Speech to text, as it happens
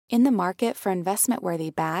In the market for investment-worthy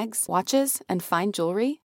bags, watches, and fine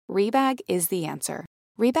jewelry, Rebag is the answer.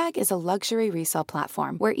 Rebag is a luxury resale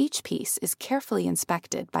platform where each piece is carefully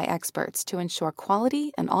inspected by experts to ensure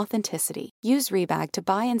quality and authenticity. Use Rebag to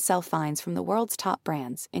buy and sell finds from the world's top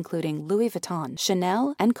brands, including Louis Vuitton,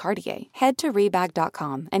 Chanel, and Cartier. Head to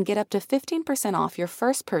Rebag.com and get up to 15% off your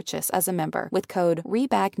first purchase as a member with code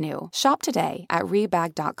REBAGNEW. Shop today at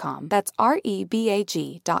Rebag.com. That's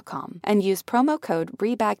REBAG.com. And use promo code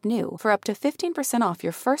REBAGNEW for up to 15% off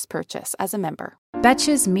your first purchase as a member.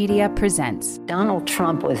 Betches Media presents. Donald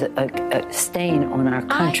Trump was a stain on our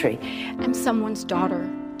country. I'm someone's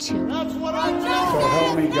daughter, too. That's what I know. So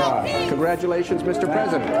help me God. Congratulations, Mr.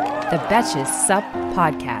 President. The Betches Sup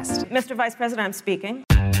Podcast. Mr. Vice President, I'm speaking.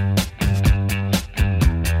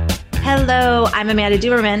 Hello, I'm Amanda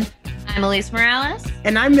Duberman. I'm Elise Morales.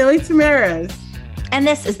 And I'm Millie Tamaris. And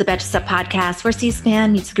this is the Betches Up Podcast, where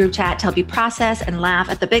C-SPAN meets group chat to help you process and laugh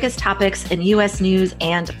at the biggest topics in U.S. news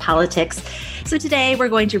and politics. So today we're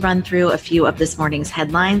going to run through a few of this morning's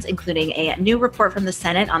headlines, including a new report from the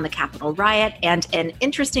Senate on the Capitol riot and an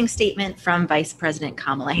interesting statement from Vice President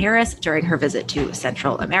Kamala Harris during her visit to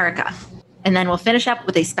Central America. And then we'll finish up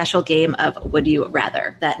with a special game of Would You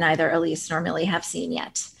Rather that neither Elise nor Millie have seen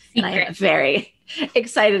yet. And I am very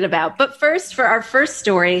excited about. But first, for our first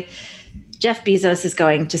story, Jeff Bezos is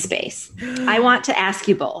going to space. I want to ask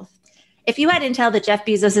you both. If you had intel that Jeff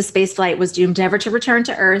Bezos' space flight was doomed never to return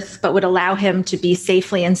to Earth, but would allow him to be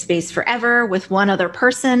safely in space forever with one other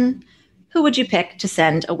person, who would you pick to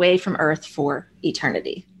send away from Earth for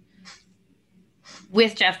eternity?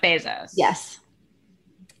 With Jeff Bezos? Yes.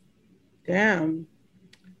 Damn.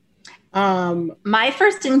 My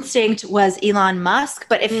first instinct was Elon Musk,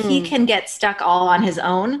 but if he can get stuck all on his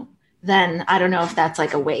own, then I don't know if that's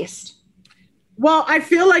like a waste. Well, I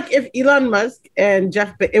feel like if Elon Musk and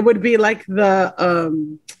Jeff, it would be like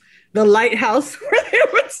the lighthouse where they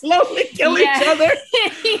would slowly kill each other.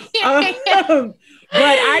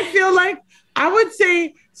 But I feel like I would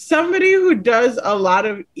say somebody who does a lot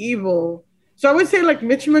of evil. So I would say like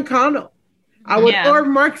Mitch McConnell. Or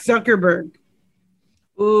Mark Zuckerberg.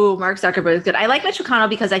 Ooh, Mark Zuckerberg is good. I like Mitch McConnell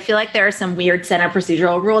because I feel like there are some weird Senate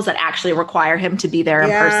procedural rules that actually require him to be there in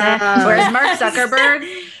person. Whereas Mark Zuckerberg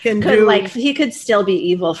he could still be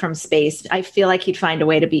evil from space. I feel like he'd find a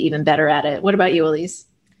way to be even better at it. What about you, Elise?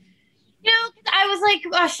 You know, I was like,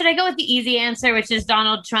 oh, should I go with the easy answer, which is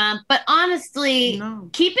Donald Trump? But honestly,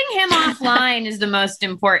 keeping him offline is the most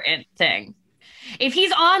important thing. If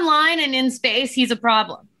he's online and in space, he's a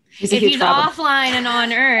problem. If he's offline and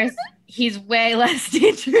on Earth, he's way less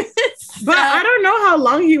dangerous. But I don't know how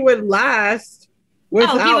long he would last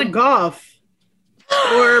without golf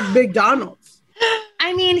or McDonald's.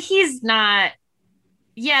 I mean, he's not.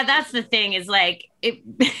 Yeah, that's the thing. Is like it.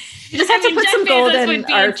 You just have to put some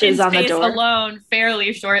golden arches on the door. Alone,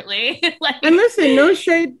 fairly shortly. And listen, no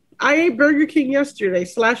shade. I ate Burger King yesterday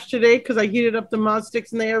 / today because I heated up the mod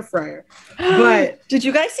sticks in the air fryer. But did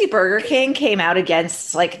you guys see Burger King came out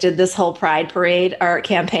against did this whole Pride Parade or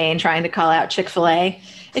campaign trying to call out Chick-fil-A?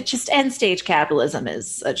 It just end stage capitalism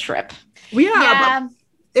is a trip. Yeah.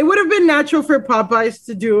 It would have been natural for Popeyes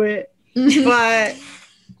to do it, but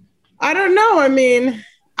I don't know. I mean,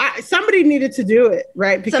 somebody needed to do it,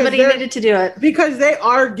 right? Because somebody needed to do it. Because they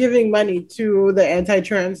are giving money to the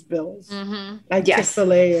anti-trans bills. Mm-hmm. Like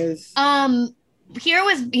Chick-fil-A is.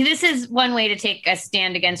 This is one way to take a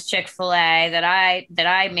stand against Chick-fil-A that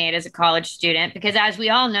I made as a college student, because as we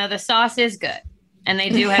all know, the sauce is good and they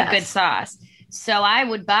do have good sauce. So I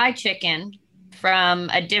would buy chicken from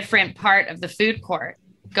a different part of the food court,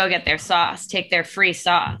 go get their sauce, take their free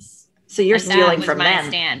sauce. So you're stealing from them. My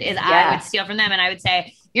stand is I would steal from them, and I would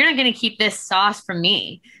say, you're not going to keep this sauce from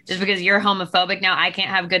me just because you're homophobic. Now I can't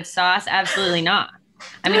have good sauce. Absolutely not.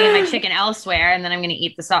 I'm going to eat my chicken elsewhere, and then I'm going to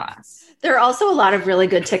eat the sauce. There are also a lot of really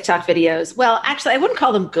good TikTok videos. Well, actually, I wouldn't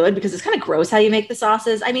call them good because it's kind of gross how you make the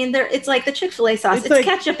sauces. I mean, it's like the Chick-fil-A sauce. It's like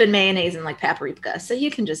ketchup and mayonnaise and like paprika. So you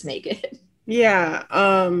can just make it. Yeah.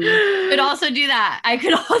 Could also do that. I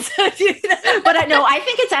could also do that. But no, I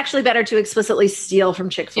think it's actually better to explicitly steal from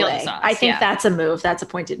Chick-fil-A. I think that's a move. That's a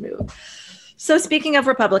pointed move. So speaking of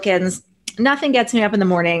Republicans, nothing gets me up in the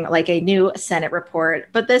morning like a new Senate report,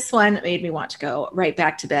 but this one made me want to go right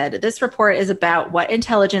back to bed. This report is about what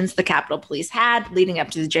intelligence the Capitol Police had leading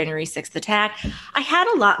up to the January 6th attack. I had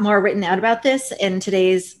a lot more written out about this in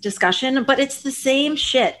today's discussion, but it's the same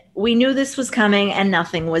shit. We knew this was coming and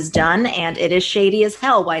nothing was done, and it is shady as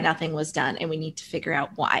hell why nothing was done, and we need to figure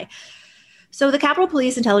out why. So the Capitol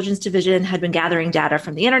Police Intelligence Division had been gathering data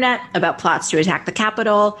from the internet about plots to attack the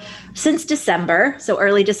Capitol since December, so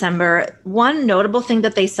early December. One notable thing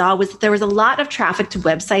that they saw was that there was a lot of traffic to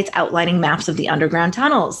websites outlining maps of the underground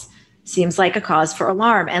tunnels. Seems like a cause for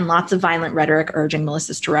alarm, and lots of violent rhetoric urging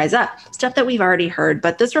militias to rise up. Stuff that we've already heard,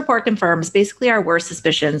 but this report confirms basically our worst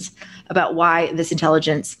suspicions about why this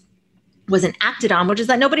intelligence wasn't acted on, which is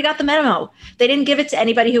that nobody got the memo. They didn't give it to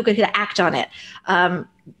anybody who could act on it.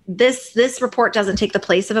 This report doesn't take the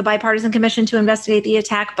place of a bipartisan commission to investigate the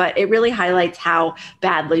attack, but it really highlights how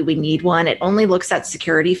badly we need one. It only looks at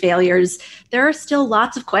security failures. There are still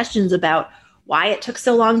lots of questions about why it took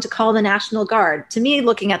so long to call the National Guard. To me,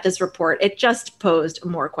 looking at this report, it just posed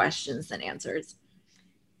more questions than answers.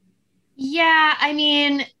 Yeah, I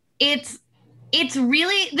mean, it's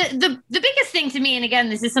really the biggest thing to me, and again,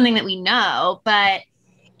 this is something that we know, but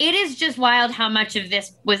it is just wild how much of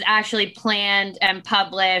this was actually planned and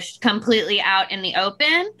published completely out in the open.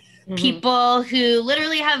 Mm-hmm. People who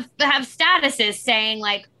literally have statuses saying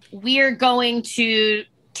like, we're going to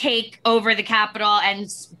take over the Capitol and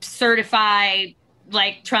certify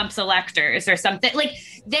like Trump's electors or something. Like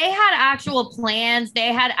they had actual plans.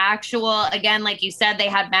 They had actual, again, like you said, they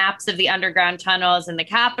had maps of the underground tunnels in the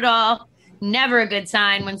Capitol. Never a good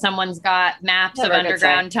sign when someone's got maps of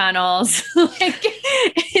underground tunnels. Like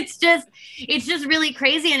it's just really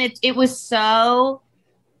crazy. And it was so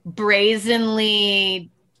brazenly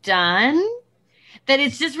done that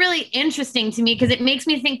it's just really interesting to me because it makes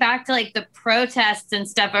me think back to like the protests and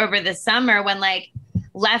stuff over the summer when like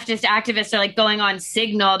leftist activists are like going on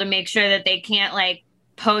Signal to make sure that they can't like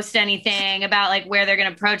post anything about like where they're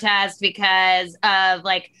going to protest because of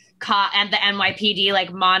like and the NYPD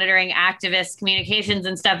like monitoring activist communications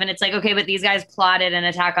and stuff. And it's like, okay, but these guys plotted an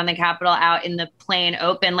attack on the Capitol out in the plain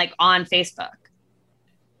open, like on Facebook.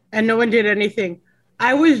 And no one did anything.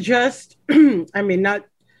 I was just, I mean, not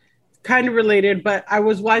kind of related, but I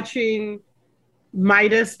was watching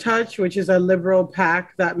Midas Touch, which is a liberal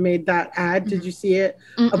PAC that made that ad. Did you see it?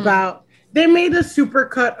 Mm-mm. About, they made a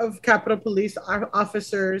supercut of Capitol Police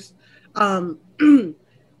officers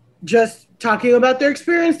just talking about their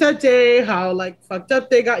experience that day, how like fucked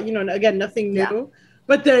up they got, you know, again, nothing new,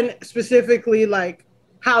 but then specifically like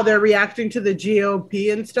how they're reacting to the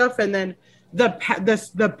GOP and stuff. And then the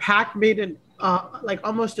PAC made an like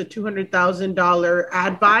almost a $200,000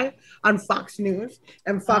 ad buy on Fox News,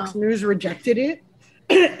 and Fox News rejected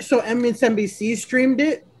it. So MSNBC streamed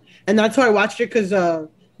it, and that's why I watched it, because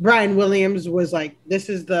Brian Williams was like, this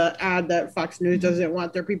is the ad that Fox News doesn't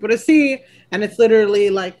want their people to see. And it's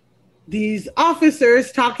literally like these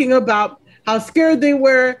officers talking about how scared they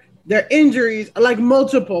were, their injuries, like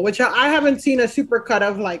multiple, which I haven't seen a supercut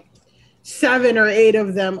of like 7 or 8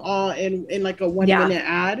 of them all in like a 1 minute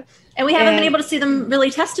ad. And we haven't been able to see them really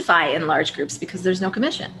testify in large groups because there's no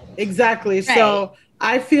commission. Exactly. Right. So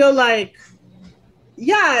I feel like,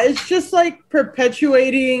 yeah, it's just like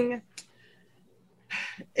perpetuating.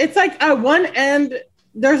 It's like at one end,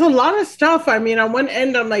 there's a lot of stuff. I mean, on one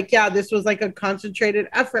end, I'm like, yeah, this was like a concentrated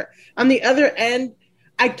effort. On the other end,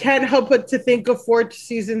 I can't help but to think of 4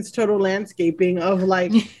 seasons Total Landscaping of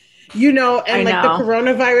like, you know, and like the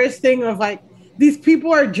coronavirus thing of like, these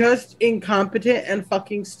people are just incompetent and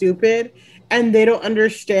fucking stupid, and they don't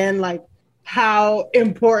understand like how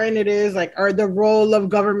important it is, like, or the role of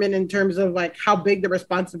government in terms of like how big the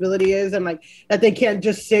responsibility is, and like that they can't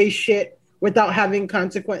just say shit without having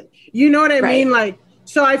consequence. You know what I mean? Like,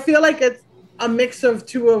 so I feel like it's a mix of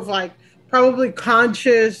two of like probably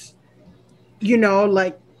conscious, you know,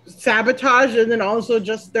 like sabotage, and then also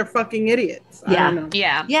just they're fucking idiots. I don't know.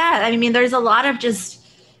 Yeah. I mean, there's a lot of just,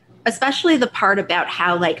 especially the part about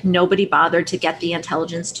how like nobody bothered to get the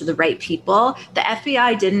intelligence to the right people. The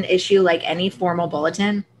FBI didn't issue like any formal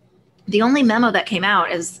bulletin. The only memo that came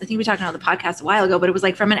out is, I think we talked about the podcast a while ago, but it was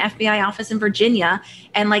like from an FBI office in Virginia,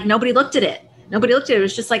 and like nobody looked at it. It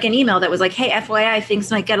was just like an email that was like, hey, FYI,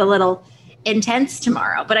 things might get a little intense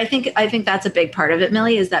tomorrow. But I think that's a big part of it,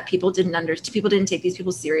 Millie, is that people didn't take these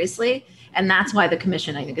people seriously. And that's why the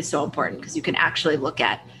commission, I think, is so important, because you can actually look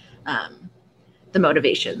at the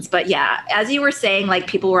motivations. But yeah, as you were saying, like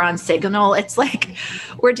people were on Signal. It's like,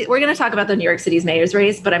 we're going to talk about the New York City's mayor's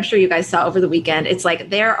race, but I'm sure you guys saw over the weekend. It's like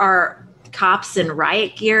there are cops in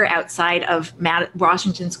riot gear outside of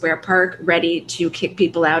Washington Square Park, ready to kick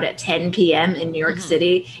people out at 10 p.m. in New York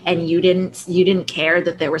City. And you didn't care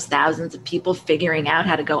that there was thousands of people figuring out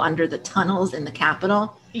how to go under the tunnels in the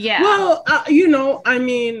Capitol. Yeah. Well, you know, I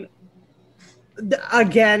mean,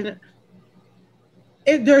 again,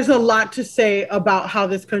 there's a lot to say about how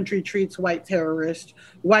this country treats white terrorists,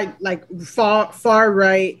 white, like far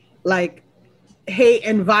right, like hate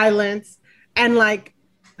and violence. and like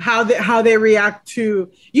how they react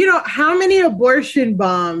to, you know, how many abortion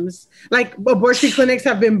bombs, like abortion clinics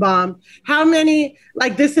have been bombed, how many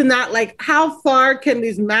like this and that, like how far can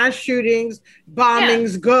these mass shootings,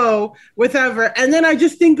 bombings go with ever. And then I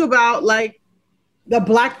just think about like the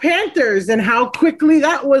Black Panthers and how quickly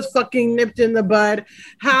that was fucking nipped in the bud,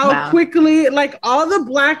 how quickly like all the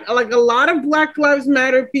like a lot of Black Lives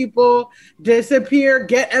Matter people disappear,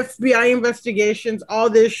 get FBI investigations, all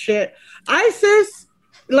this shit. ISIS,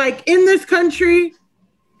 like in this country,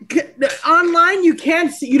 online you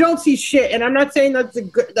don't see shit. And I'm not saying that's a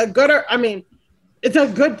good or, I mean, it's a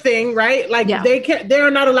good thing, right? Like they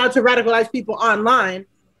are not allowed to radicalize people online,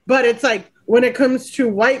 but it's like when it comes to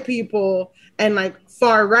white people and like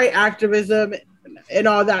far right activism and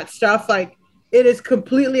all that stuff, like it is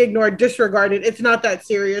completely ignored, disregarded. It's not that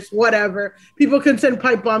serious, whatever. People can send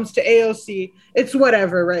pipe bombs to AOC. It's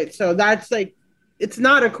whatever, right? So that's like, it's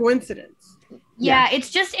not a coincidence. Yeah, it's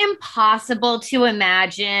just impossible to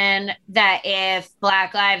imagine that if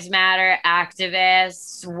Black Lives Matter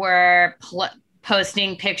activists were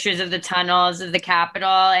posting pictures of the tunnels of the Capitol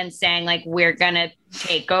and saying like, we're going to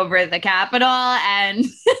take over the Capitol and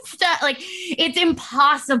stuff. Like, it's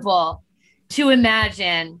impossible to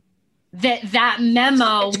imagine that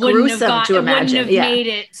memo wouldn't have made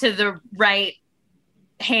it to the right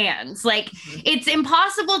hands. Like, it's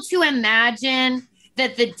impossible to imagine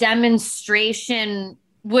that the demonstration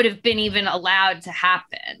would have been even allowed to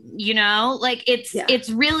happen, you know? Like it's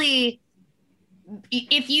really,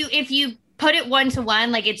 if you put it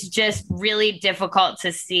 1-to-1, like it's just really difficult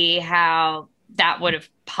to see how that would have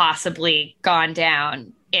possibly gone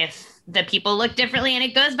down if the people looked differently. And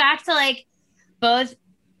it goes back to like both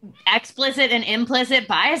explicit and implicit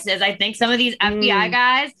biases. I think some of these FBI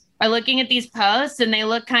guys are looking at these posts and they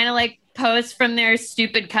look kind of like posts from their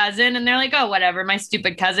stupid cousin, and they're like, oh, whatever, my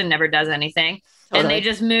stupid cousin never does anything. Totally. And they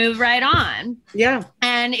just move right on. Yeah.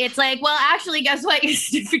 And it's like, well, actually, guess what? Your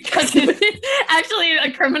stupid cousin is actually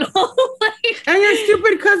a criminal. Like, and your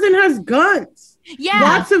stupid cousin has guns. Yeah.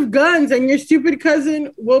 Lots of guns, and your stupid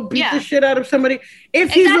cousin will beat the shit out of somebody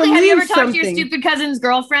if he believes something. Have you ever talked to your stupid cousin's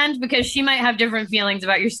girlfriend? Because she might have different feelings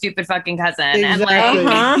about your stupid fucking cousin. Exactly.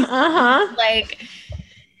 And like,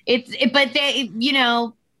 but they, you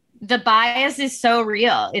know, the bias is so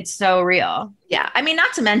real. It's so real. Yeah. I mean,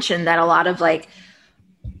 not to mention that a lot of like,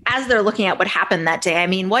 as they're looking at what happened that day, I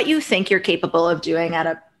mean, what you think you're capable of doing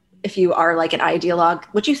if you are like an ideologue,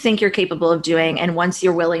 what you think you're capable of doing. And once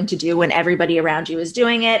you're willing to do when everybody around you is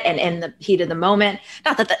doing it and in the heat of the moment,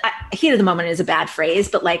 not that the heat of the moment is a bad phrase,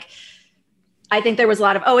 but like, I think there was a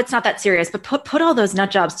lot of, oh, it's not that serious, but put all those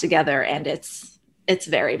nut jobs together and it's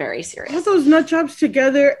very, very serious. Put those nut jobs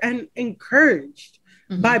together and encouraged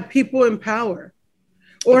by people in power,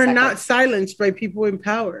 or not silenced by people in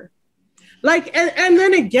power. Like, and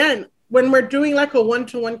then again, when we're doing like a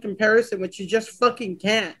 1-to-1 comparison, which you just fucking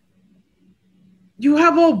can't, you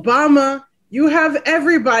have Obama, you have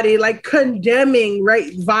everybody like condemning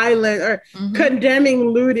violent or condemning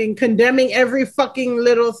looting, condemning every fucking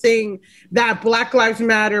little thing that Black Lives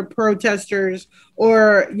Matter protesters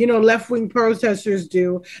or, you know, left-wing protesters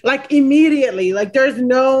do. Like immediately, like there's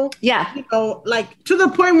no, you know, like to the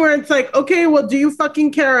point where it's like, okay, well, do you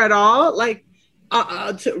fucking care at all? Like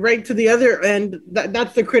right to the other end,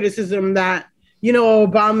 that's the criticism that, you know,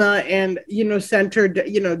 Obama and, you know, centered,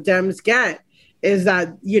 you know, Dems get. Is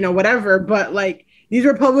that, you know, whatever, but like these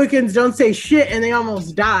Republicans don't say shit and they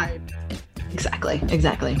almost died. Exactly.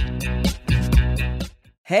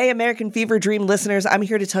 Hey, American Fever Dream listeners, I'm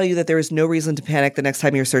here to tell you that there is no reason to panic the next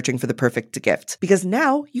time you're searching for the perfect gift, because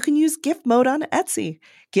now you can use gift mode on Etsy.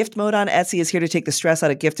 Gift mode on Etsy is here to take the stress out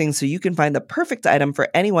of gifting so you can find the perfect item for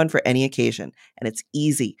anyone for any occasion. And it's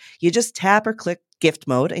easy. You just tap or click gift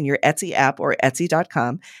mode in your Etsy app or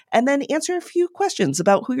Etsy.com, and then answer a few questions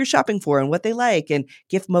about who you're shopping for and what they like. And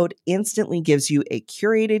gift mode instantly gives you a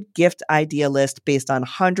curated gift idea list based on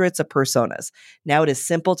hundreds of personas. Now it is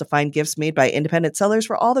simple to find gifts made by independent sellers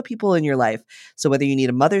for all the people in your life. So whether you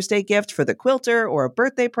need a Mother's Day gift for the quilter or a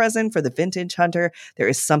birthday present for the vintage hunter, there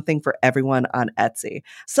is something for everyone on Etsy.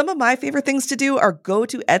 Some of my favorite things to do are go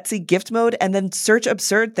to Etsy gift mode and then search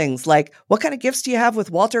absurd things like, what kind of gifts do you have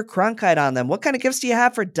with Walter Cronkite on them? What kind of gifts do you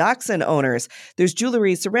have for dachshund owners? There's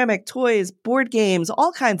jewelry, ceramic, toys, board games,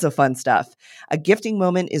 all kinds of fun stuff. A gifting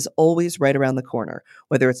moment is always right around the corner,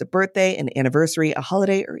 whether it's a birthday, an anniversary, a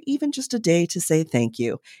holiday, or even just a day to say thank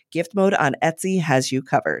you. Gift mode on Etsy has you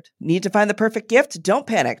covered. Need to find the perfect gift? Don't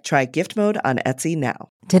panic. Try gift mode on Etsy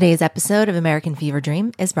now. Today's episode of American Fever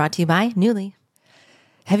Dream is brought to you by Nuuly.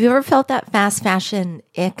 Have you ever felt that fast fashion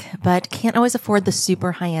ick, but can't always afford the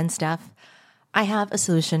super high-end stuff? I have a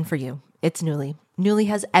solution for you. It's Nuuly. Nuuly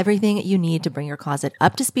has everything you need to bring your closet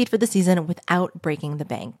up to speed for the season without breaking the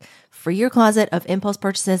bank. Free your closet of impulse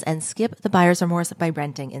purchases and skip the buyer's remorse by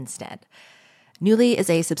renting instead. Nuuly is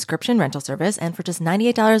a subscription rental service, and for just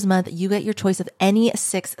 $98 a month, you get your choice of any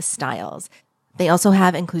 6 styles. They also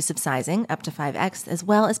have inclusive sizing, up to 5X, as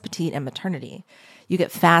well as petite and maternity. You get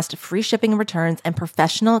fast, free shipping and returns, and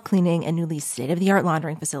professional cleaning in Nuuly's state-of-the-art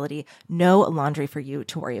laundering facility. No laundry for you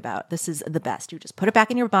to worry about. This is the best. You just put it back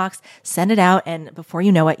in your box, send it out, and before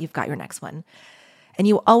you know it, you've got your next one. And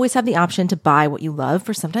you always have the option to buy what you love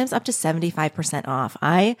for sometimes up to 75% off.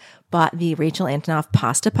 I bought the Rachel Antonoff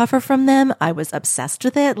pasta puffer from them. I was obsessed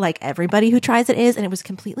with it, like everybody who tries it is, and it was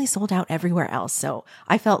completely sold out everywhere else. So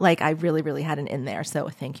I felt like I really, really had an in there. So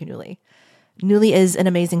thank you, Nuuly. Nuuly is an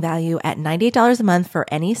amazing value at $98 a month for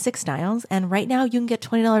any 6 styles. And right now you can get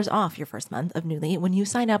 $20 off your first month of Nuuly when you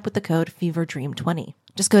sign up with the code FEVERDREAM20.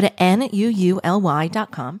 Just go to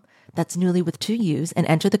NUULY.com. That's Nuuly with 2 U's, and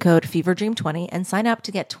enter the code FEVERDREAM20 and sign up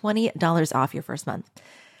to get $20 off your first month.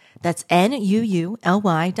 That's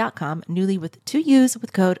NUULY.com, Nuuly with 2 U's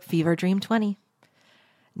with code FEVERDREAM20.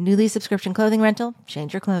 Nuuly subscription clothing rental.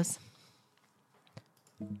 Change your clothes.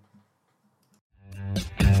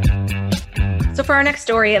 So for our next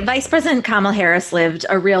story, Vice President Kamala Harris lived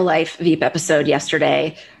a real-life Veep episode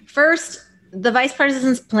yesterday. First, the vice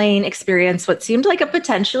president's plane experienced what seemed like a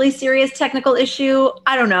potentially serious technical issue.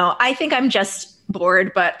 I don't know. I think I'm just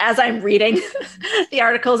bored, but as I'm reading the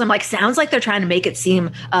articles, I'm like, sounds like they're trying to make it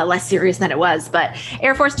seem less serious than it was. But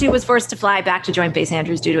Air Force Two was forced to fly back to Joint Base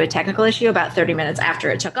Andrews due to a technical issue about 30 minutes after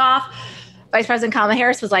it took off. Vice President Kamala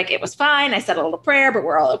Harris was like, it was fine. I said a little prayer, but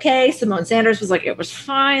we're all okay. Simone Sanders was like, it was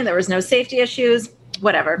fine. There was no safety issues.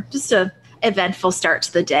 Whatever. Just a eventful start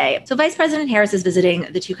to the day. So Vice President Harris is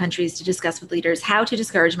visiting the 2 countries to discuss with leaders how to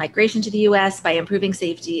discourage migration to the U.S. by improving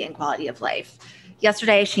safety and quality of life.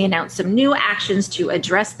 Yesterday, she announced some new actions to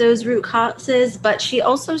address those root causes, but she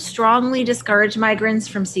also strongly discouraged migrants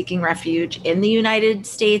from seeking refuge in the United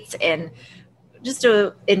States in just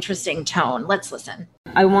an interesting tone. Let's listen.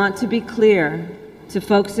 I want to be clear to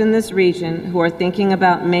folks in this region who are thinking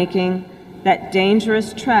about making that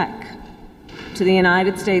dangerous trek to the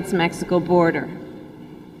United States-Mexico border.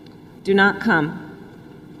 Do not come.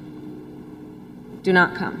 Do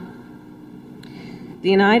not come. The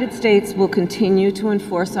United States will continue to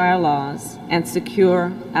enforce our laws and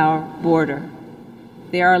secure our border.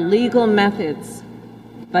 There are legal methods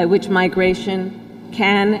by which migration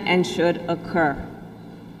can and should occur.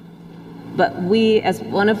 But we, as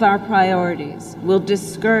one of our priorities, will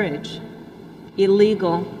discourage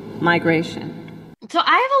illegal migration. So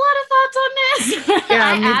I have a lot of thoughts on this. Yeah,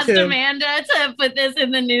 I me asked too. Amanda to put this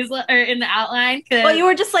in the newsletter, in the outline. Well, you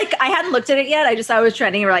were just like, I hadn't looked at it yet. I was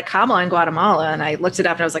trending. You were like, Kamala in Guatemala. And I looked it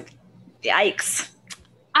up and I was like, yikes.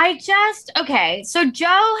 Okay. So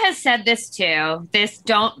Joe has said this too. This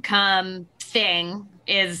don't come thing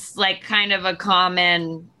is like kind of a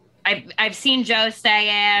common, I've seen Joe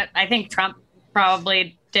say it. I think Trump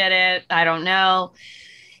probably did it. I don't know.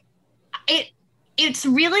 It's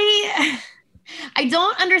really, I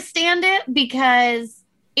don't understand it because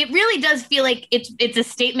it really does feel like it's a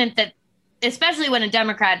statement that, especially when a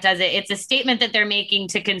Democrat does it, it's a statement that they're making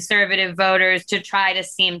to conservative voters to try to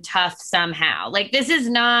seem tough somehow. Like, this is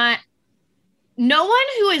not, no one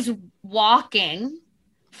who is walking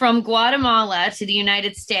from Guatemala to the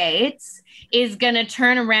United States is going to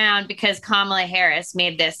turn around because Kamala Harris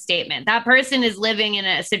made this statement. That person is living in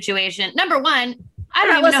a situation. Number one, I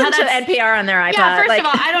don't even know how that's to NPR on their iPad. Yeah, first of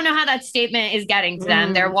all, I don't know how that statement is getting to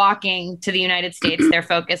them. They're walking to the United States. They're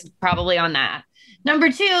focused probably on that. Number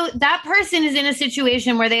two, that person is in a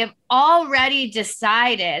situation where they have already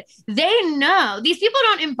decided. They know these people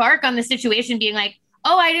don't embark on the situation being like,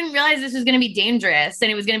 oh, I didn't realize this was going to be dangerous and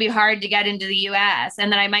it was going to be hard to get into the U.S.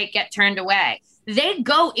 and that I might get turned away. They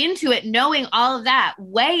go into it knowing all of that,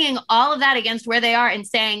 weighing all of that against where they are and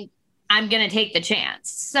saying, I'm going to take the chance.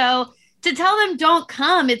 So to tell them don't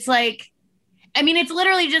come, it's like, I mean, it's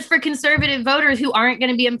literally just for conservative voters who aren't going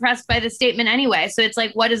to be impressed by the statement anyway. So it's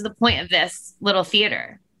like, what is the point of this little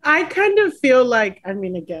theater? I kind of feel like, I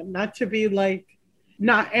mean, again, not to be like,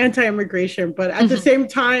 not anti-immigration, but at the same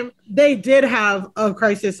time, they did have a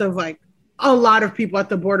crisis of like a lot of people at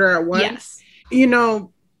the border at once. Yes. You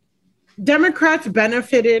know, Democrats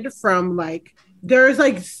benefited from like, there's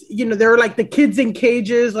like, you know, there were like the kids in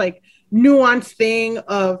cages, like nuanced thing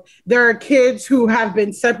of there are kids who have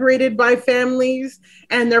been separated by families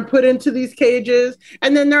and they're put into these cages.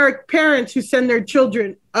 And then there are parents who send their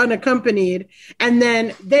children unaccompanied and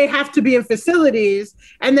then they have to be in facilities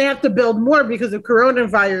and they have to build more because of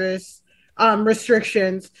coronavirus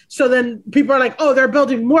restrictions. So then people are like, oh, they're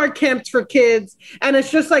building more camps for kids. And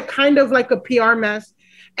it's just like kind of like a PR mess.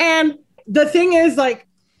 And the thing is like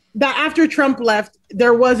that after Trump left,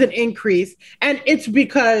 there was an increase. And it's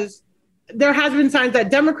because there has been signs that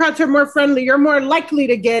Democrats are more friendly. You're more likely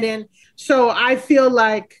to get in. So I feel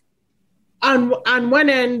like on one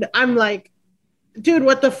end, I'm like, dude,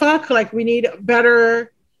 what the fuck? Like we need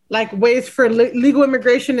better like ways for legal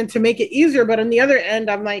immigration and to make it easier. But on the other end,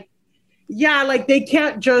 I'm like, yeah, like they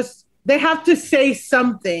can't just, they have to say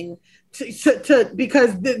something to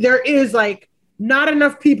because there is like not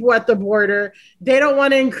enough people at the border. They don't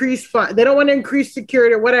want to increase they don't want to increase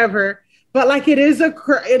security or whatever. But like it is a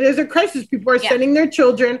crisis. People are sending their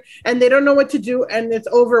children and they don't know what to do and it's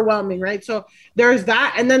overwhelming, right? So there's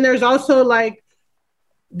that. And then there's also like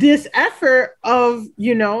this effort of,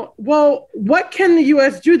 you know, well, what can the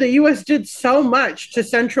U.S. do? The U.S. did so much to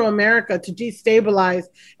Central America to destabilize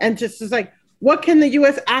and just like, what can the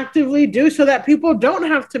U.S. actively do so that people don't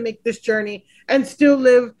have to make this journey and still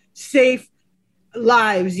live safe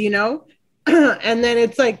lives, you know? And then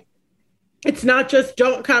it's like, it's not just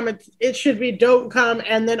don't come, it should be don't come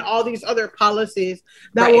and then all these other policies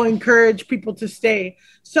that will encourage people to stay.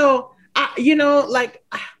 So, you know, like,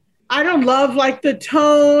 I don't love like the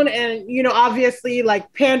tone and, you know, obviously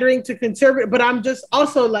like pandering to conservative, but I'm just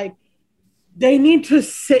also like, they need to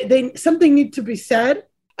say, something needs to be said.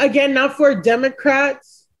 Again, not for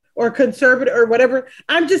Democrats or conservative or whatever.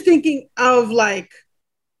 I'm just thinking of like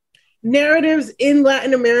narratives in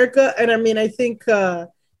Latin America. And I mean, I think I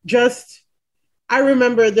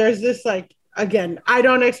remember there's this like, again, I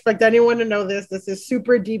don't expect anyone to know this. This is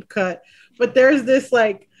super deep cut, but there's this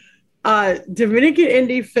like Dominican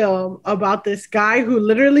indie film about this guy who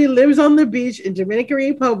literally lives on the beach in Dominican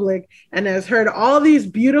Republic and has heard all these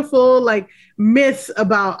beautiful like myths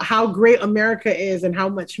about how great America is and how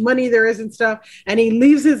much money there is and stuff. And he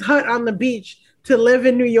leaves his hut on the beach to live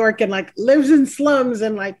in New York and like lives in slums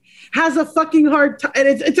and like has a fucking hard time. And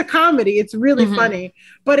it's a comedy. It's really funny,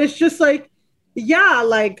 but it's just like, yeah,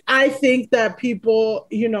 like I think that people,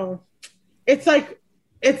 you know, it's like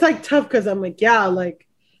tough because I'm like, yeah, like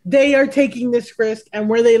they are taking this risk and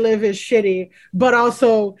where they live is shitty, but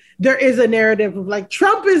also there is a narrative of like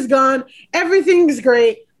Trump is gone, everything's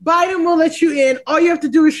great, Biden will let you in, all you have to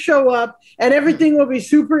do is show up and everything will be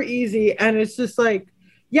super easy. And it's just like,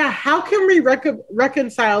 yeah, how can we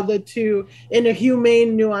reconcile the two in a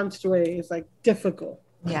humane, nuanced way? It's like difficult.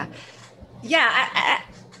 Yeah.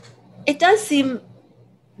 It does seem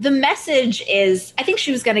the message is, I think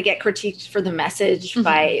she was going to get critiqued for the message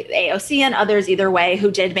by AOC and others either way, who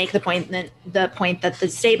did make the point that the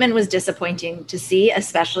statement was disappointing to see,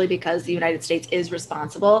 especially because the United States is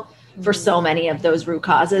responsible for so many of those root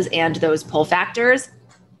causes and those pull factors.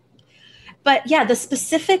 But yeah, the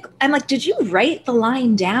specific, I'm like, did you write the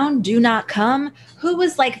line down? Do not come. Who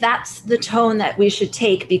was like, that's the tone that we should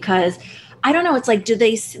take? Because I don't know. It's like,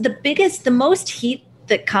 the most heat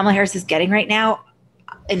that Kamala Harris is getting right now,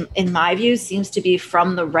 in my view, seems to be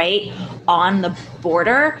from the right on the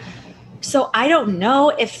border. So I don't know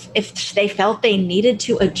if they felt they needed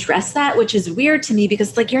to address that, which is weird to me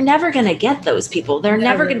because like you're never going to get those people. They're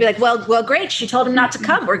never going to be like, well, great. She told him not to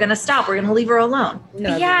come. We're going to stop. We're going to leave her alone.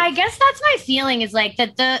 Yeah, I guess that's my feeling is like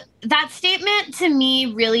that statement to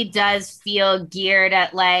me really does feel geared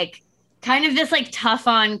at like kind of this like tough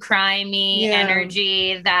on crimey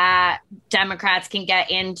energy that Democrats can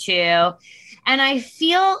get into. And I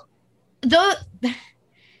feel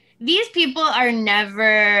these people are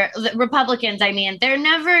never, Republicans, I mean, they're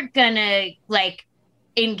never gonna like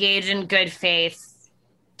engage in good faith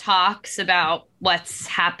talks about what's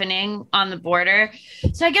happening on the border.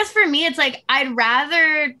 So I guess for me, it's like, I'd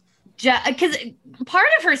rather because part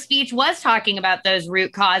of her speech was talking about those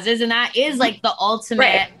root causes. And that is like the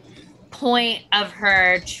ultimate point of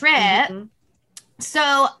her trip.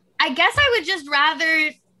 So I guess I would just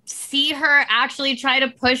rather see her actually try to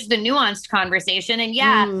push the nuanced conversation.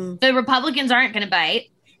 And the Republicans aren't going to bite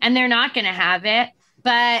and they're not going to have it,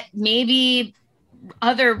 but maybe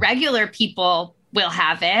other regular people will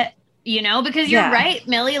have it, you know, because you're right,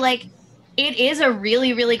 Millie, like it is a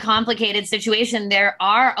really, really complicated situation. There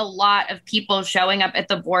are a lot of people showing up at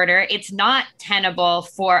the border. It's not tenable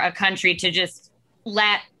for a country to just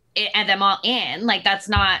let them all in. Like that's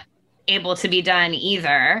not able to be done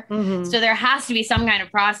either. So there has to be some kind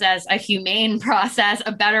of process, a humane process,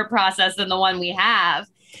 a better process than the one we have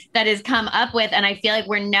that is come up with. And I feel like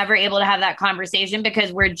we're never able to have that conversation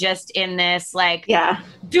because we're just in this like,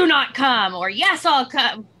 do not come or yes, I'll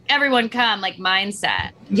come, everyone come like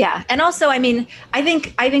mindset. Yeah. And also, I mean, I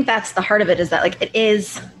think that's the heart of it is that like it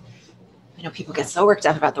is, I know people get so worked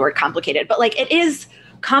up about the word complicated, but like it is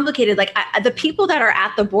complicated. Like the people that are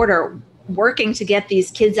at the border working to get these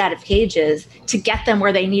kids out of cages to get them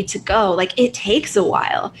where they need to go, like it takes a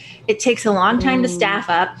while. It takes a long time to staff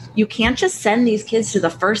up. You can't just send these kids to the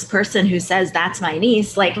first person who says that's my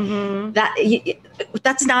niece. Like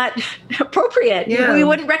that's not appropriate. Yeah. We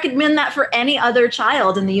wouldn't recommend that for any other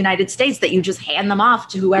child in the United States, that you just hand them off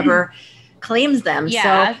to whoever claims them.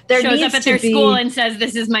 Yeah, so there shows needs up at to their be school and says,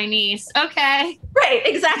 "This is my niece." Okay, right,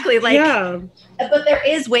 exactly. Like, but there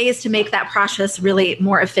is ways to make that process really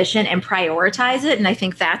more efficient and prioritize it. And I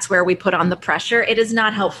think that's where we put on the pressure. It is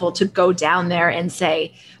not helpful to go down there and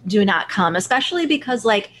say, "Do not come," especially because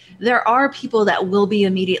like there are people that will be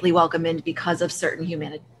immediately welcomed in because of certain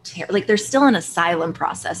humanitarian. Like there's still an asylum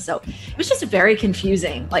process. So it was just a very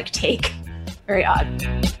confusing take. Very odd.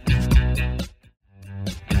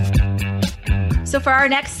 So for our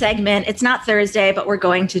next segment, it's not Thursday, but we're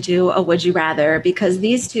going to do a Would You Rather, because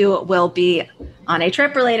these two will be on a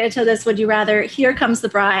trip related to this Would You Rather. Here comes the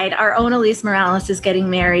bride. Our own Elise Morales is getting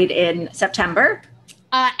married in September.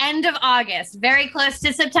 End of August, very close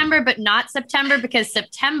to September, but not September, because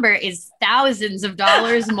September is thousands of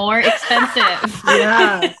dollars more expensive.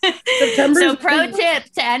 Yeah. So pro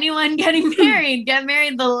tip to anyone getting married, get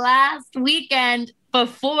married the last weekend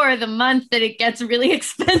before the month that it gets really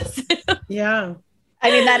expensive. Yeah. I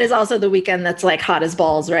mean, that is also the weekend that's like hot as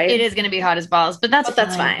balls, right? It is going to be hot as balls, but that's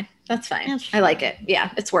fine. That's fine. I like it.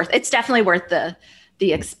 Yeah, it's definitely worth the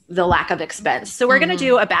lack of expense. So we're going to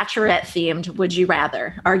do a Bachelorette themed Would You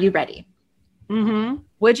Rather. Are you ready? Mm-hmm.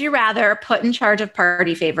 Would you rather put in charge of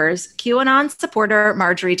party favors QAnon supporter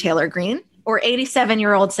Marjorie Taylor Greene or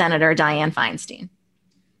 87-year-old Senator Dianne Feinstein?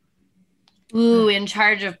 Ooh, in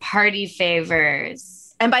charge of party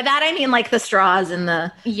favors. And by that, I mean like the straws and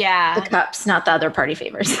the cups, not the other party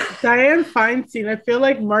favors. Dianne Feinstein, I feel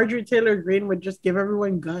like Marjorie Taylor Greene would just give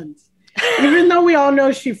everyone guns. Even though we all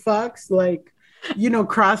know she fucks,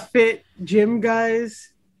 CrossFit gym guys.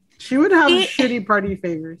 She would have shitty party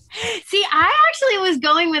favors. See, I actually was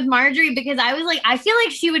going with Marjorie because I was like, I feel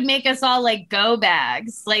like she would make us all like go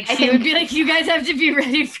bags. Like she would be like, you guys have to be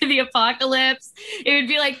ready for the apocalypse. It would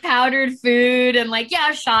be like powdered food and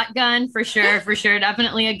a shotgun for sure.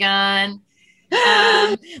 Definitely a gun.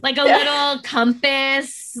 Like a little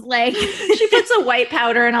compass. Like she puts a white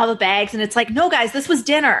powder in all the bags and it's like, no guys, this was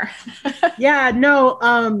dinner.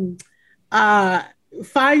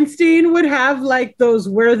 Feinstein would have like those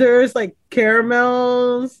Werther's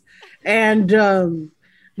caramels and bagels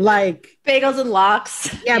and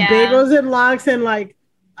lox. Yeah, bagels and lox and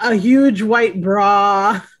a huge white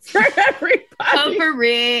bra for everybody.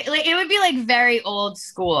 Potpourri. It would be very old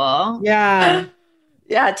school. Yeah.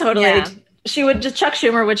 Yeah, totally. Yeah. Chuck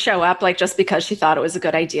Schumer would show up just because she thought it was a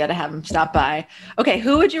good idea to have him stop by. Okay,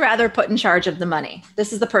 who would you rather put in charge of the money?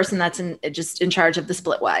 This is the person that's in charge of the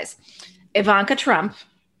Splitwise. Ivanka Trump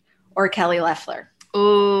or Kelly Loeffler?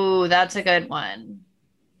 Ooh, that's a good one.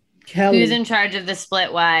 Kelly. Who's in charge of the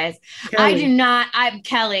Splitwise?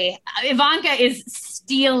 Kelly. Ivanka is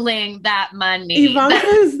stealing that money.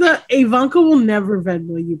 Ivanka will never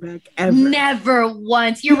Venmo you back ever. Never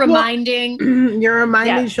once. You're reminding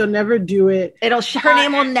she'll never do it. Her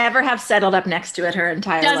name will never have settled up next to it her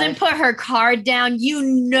entire life. Doesn't put her card down.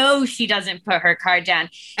 She doesn't put her card down.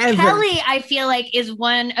 Ever. Kelly, I feel like, is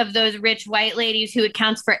one of those rich white ladies who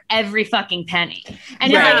accounts for every fucking penny.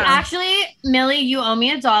 And it's actually, Millie, you owe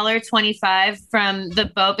me $1.25 from the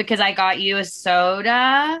boat because I got you a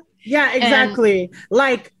soda. Yeah, exactly.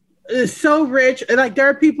 So rich. There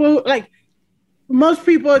are people, most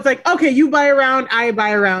people, it's okay, you buy a round, I buy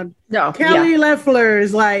a round. No. Kelly Loeffler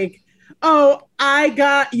is I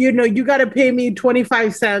got, you got to pay me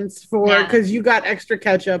 25 cents because you got extra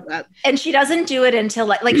ketchup. And she doesn't do it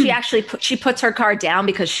until she actually she puts her card down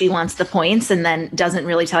because she wants the points and then doesn't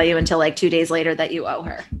really tell you until 2 days later that you owe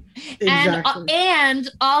her. Exactly. And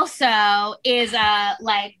also is I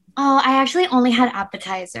actually only had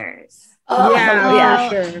appetizers. Oh, yeah.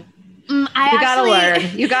 Sure. You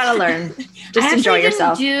gotta learn. Just enjoy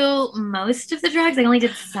yourself. I didn't do most of the drugs. I only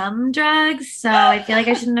did some drugs, so I feel like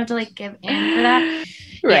I shouldn't have to give in for that.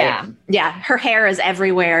 Right. Yeah. Her hair is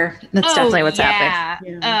everywhere. That's definitely what's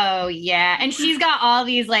happening. Yeah. Oh yeah. And she's got all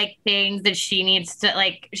these things that she needs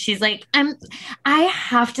to she's I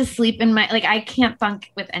have to sleep in my I can't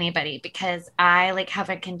bunk with anybody because I have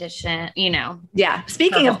a condition, Yeah.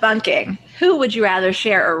 Speaking of bunking, who would you rather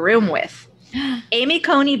share a room with? Amy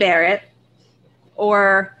Coney Barrett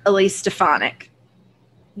or Elise Stefanik?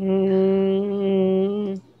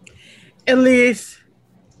 Elise.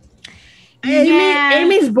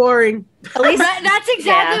 Amy's boring. That's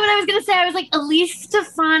exactly what I was gonna say. I was like, Elise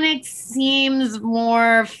Stefanik seems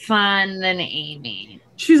more fun than Amy.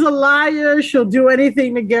 She's a liar. She'll do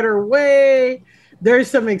anything to get her way. There's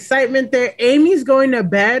some excitement there. Amy's going to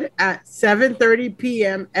bed at 7:30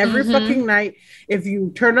 p.m. every fucking night. If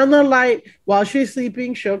you turn on the light while she's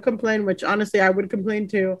sleeping, she'll complain, which honestly I would complain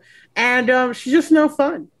too. And she's just no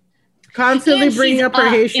fun. Constantly bringing up her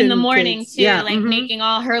Haitian in the morning kids. too, like making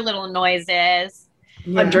all her little noises.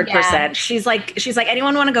 100%. She's like,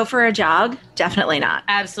 anyone want to go for a jog? Definitely not.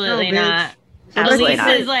 Absolutely not. Absolutely Elise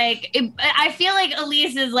not. is like, I feel like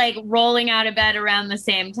Elise is like rolling out of bed around the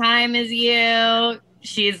same time as you.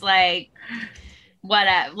 She's like,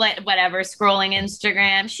 whatever, scrolling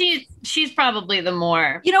Instagram. She's probably the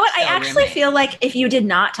more. You know what? I actually feel like if you did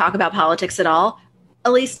not talk about politics at all,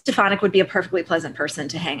 Elise Stefanik would be a perfectly pleasant person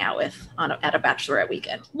to hang out with at a Bachelorette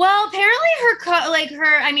weekend. Well, apparently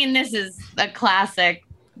I mean, this is a classic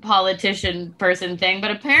politician person thing, but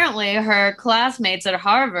apparently her classmates at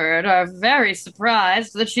Harvard are very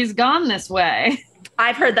surprised that she's gone this way.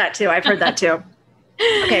 I've heard that too.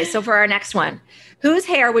 Okay, so for our next one, whose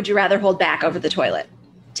hair would you rather hold back over the toilet?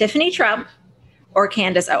 Tiffany Trump or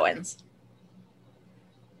Candace Owens?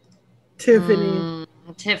 Tiffany.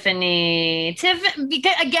 Tiffany,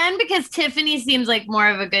 because Tiffany seems like more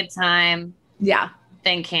of a good time. Yeah.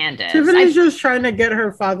 Than Candace. Tiffany's just trying to get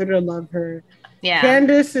her father to love her. Yeah.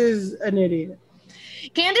 Candace is an idiot.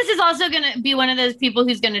 Candace is also going to be one of those people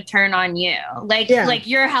who's going to turn on you. Like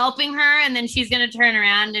you're helping her and then she's going to turn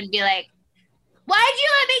around and be like, why'd you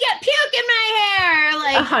let me get puke in my hair?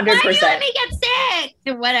 Like, 100%. why'd you let me get sick?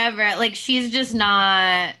 Or whatever. Like, she's just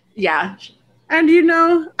not. Yeah. And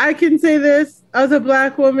I can say this as a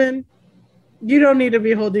Black woman, you don't need to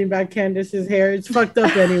be holding back Candace's hair. It's fucked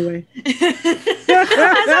up anyway. As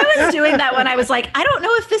I was doing that one, I was like, I don't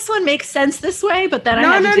know if this one makes sense this way, but then I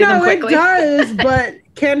had to do them quickly. It does, but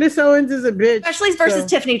Candace Owens is a bitch. Especially versus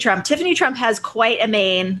Tiffany Trump. Tiffany Trump has quite a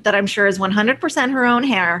mane that I'm sure is 100% her own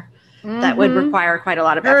hair. That would require quite a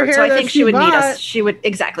lot of effort. So I think she would need us. She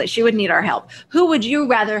would need our help. Who would you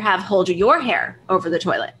rather have hold your hair over the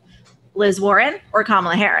toilet? Liz Warren or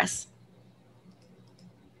Kamala Harris?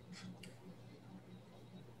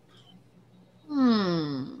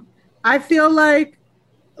 I feel like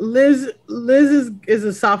Liz is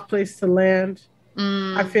a soft place to land.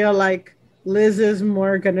 I feel like Liz is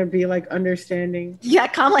more gonna be like understanding. Yeah,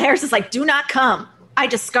 Kamala Harris is like, do not come. I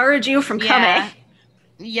discourage you from coming.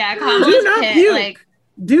 Yeah, Kamala's do not puke.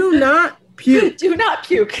 Do not puke. Do not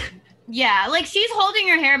puke. Yeah, like she's holding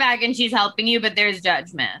her hair back and she's helping you, but there's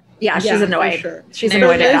judgment. Yeah, she's annoyed. Sure. She's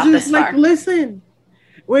annoyed about this far. Listen,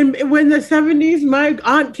 when the 70s, my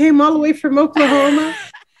aunt came all the way from Oklahoma,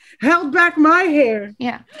 held back my hair.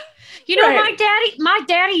 Yeah. You know, my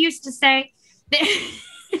daddy used to say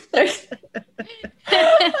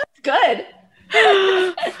Good.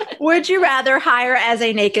 Would you rather hire as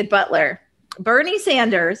a naked butler Bernie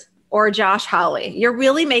Sanders or Josh Hawley? You're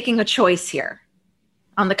really making a choice here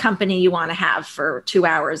on the company you want to have for 2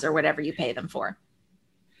 hours or whatever you pay them for.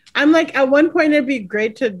 I'm like, at one point it'd be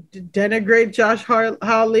great to denigrate Josh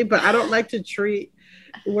Hawley, but I don't like to treat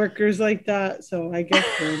workers like that. So I guess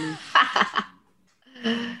Bernie.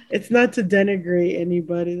 It's not to denigrate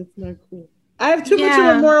anybody. That's not cool. I have too much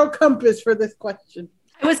of a moral compass for this question.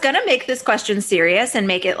 I was going to make this question serious and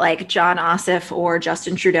make it like John Ossoff or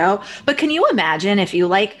Justin Trudeau. But can you imagine if you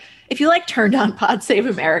turned on Pod Save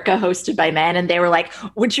America hosted by men and they were like,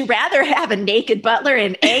 would you rather have a naked butler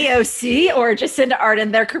in AOC or Jacinda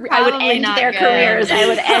Ardern? I would end their careers. I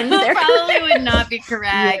would end their Probably would not be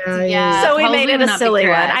correct. Yeah. So we made it a silly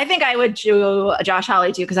one. I think I would do Josh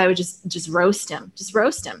Hawley too, because I would just roast him. Just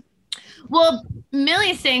roast him. Well,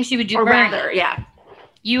 Millie's saying she would do Bernie. Rather, yeah.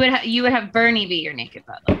 You would have Bernie be your naked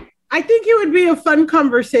butler. I think it would be a fun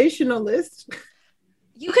conversationalist.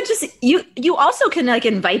 You could just you also can like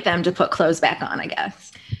invite them to put clothes back on, I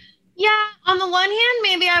guess. Yeah. On the one hand,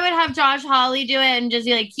 maybe I would have Josh Hawley do it and just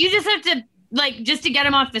be like, you just have to just to get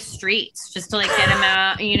him off the streets, just to like get him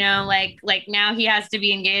out, like now he has to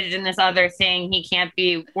be engaged in this other thing. He can't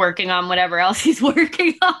be working on whatever else he's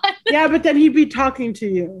working on. Yeah, but then he'd be talking to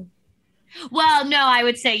you. Well, no, I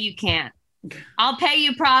would say you can't. I'll pay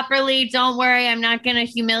you properly. Don't worry. I'm not going to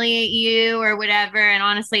humiliate you or whatever. And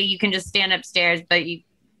honestly, you can just stand upstairs, but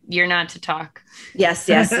you're not to talk. Yes.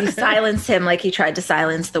 You silence him like he tried to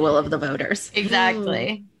silence the will of the voters.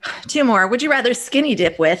 Exactly. 2 more. Would you rather skinny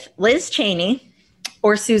dip with Liz Cheney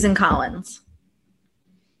or Susan Collins?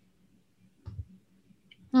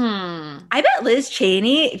 I bet Liz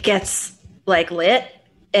Cheney gets like lit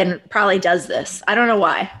and probably does this. I don't know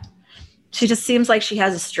why. She just seems like she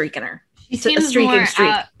has a streak in her. She seems streak.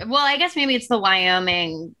 Well, I guess maybe it's the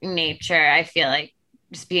Wyoming nature. I feel like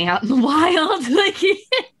just being out in the wild. Like,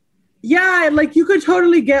 yeah, like you could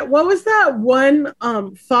totally get, what was that one,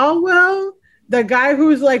 Falwell, the guy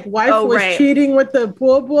whose like wife was cheating with the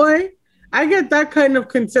pool boy? I get that kind of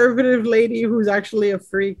conservative lady who's actually a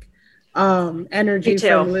freak energy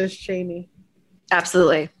from Liz Cheney.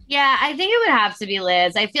 Absolutely. Yeah, I think it would have to be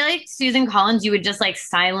Liz. I feel like Susan Collins, you would just like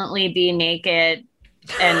silently be naked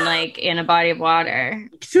and like in a body of water.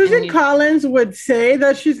 Susan Collins would say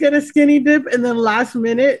that she's gonna skinny dip and then last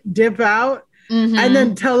minute dip out and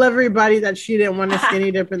then tell everybody that she didn't want to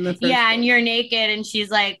skinny dip in the first place. And you're naked and she's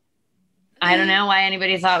like, I don't know why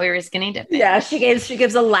anybody thought we were skinny dipping. Yeah, she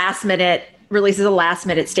releases a last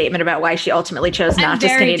minute statement about why she ultimately chose not to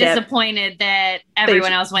skinny dip. I'm very disappointed that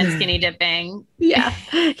everyone else went skinny dipping. Yeah,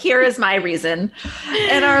 here is my reason.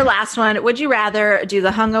 And our last one, would you rather do the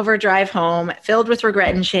hungover drive home filled with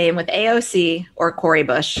regret and shame with AOC or Cori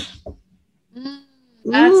Bush?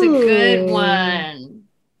 That's a good one.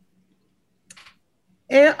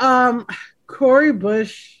 Cori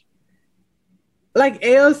Bush, like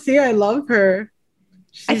AOC, I love her.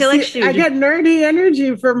 I feel like I get nerdy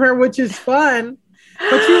energy from her, which is fun.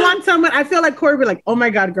 But you want someone, I feel like Cori would be like, oh my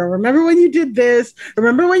God, girl, remember when you did this?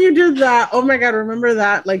 Remember when you did that? Oh my God, remember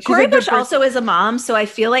that? Like, Cori Bush also is a mom, so I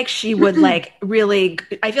feel like she would like really,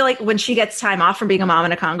 I feel like when she gets time off from being a mom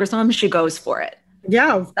and a congresswoman, she goes for it.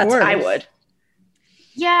 Yeah, of course. I would.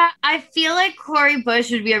 Yeah, I feel like Cori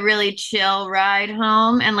Bush would be a really chill ride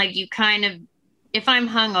home. And like you kind of, if I'm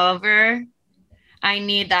hungover, I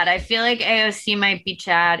need that. I feel like AOC might be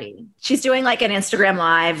chatty. She's doing like an Instagram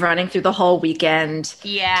live running through the whole weekend.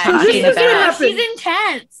 Yeah. She's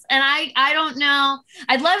intense. And I don't know.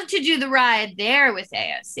 I'd love to do the ride there with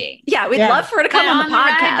AOC. Yeah, we'd love for her to come on the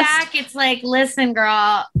podcast. Ride back, it's like, listen,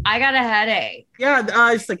 girl, I got a headache. Yeah,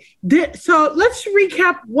 it's like, so let's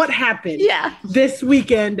recap what happened this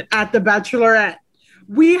weekend at the Bachelorette.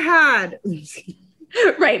 We had...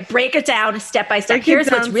 Right. Break it down step by step. Here's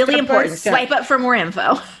what's really important. Swipe up for more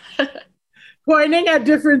info. Pointing at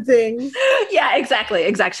different things. Yeah, exactly.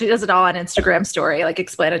 She does it all on Instagram story, like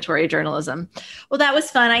explanatory journalism. Well, that was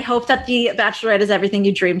fun. I hope that the Bachelorette is everything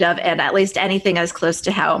you dreamed of and at least anything as close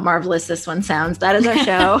to how marvelous this one sounds. That is our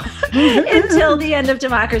show. Until the end of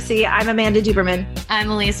democracy, I'm Amanda Duberman. I'm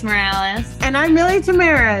Elise Morales. And I'm Millie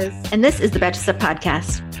Tamaris. And this is the Bachelorette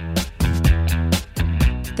Podcast.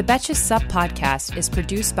 The Betches Sup podcast is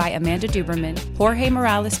produced by Amanda Duberman, Jorge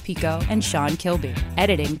Morales Pico, and Sean Kilby.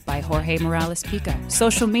 Editing by Jorge Morales Pico.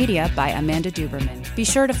 Social media by Amanda Duberman. Be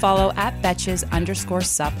sure to follow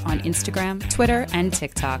 @Betches_Sup on Instagram, Twitter, and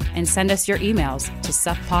TikTok, and send us your emails to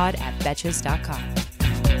suppod@betches.com.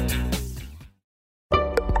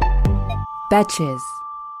 Betches.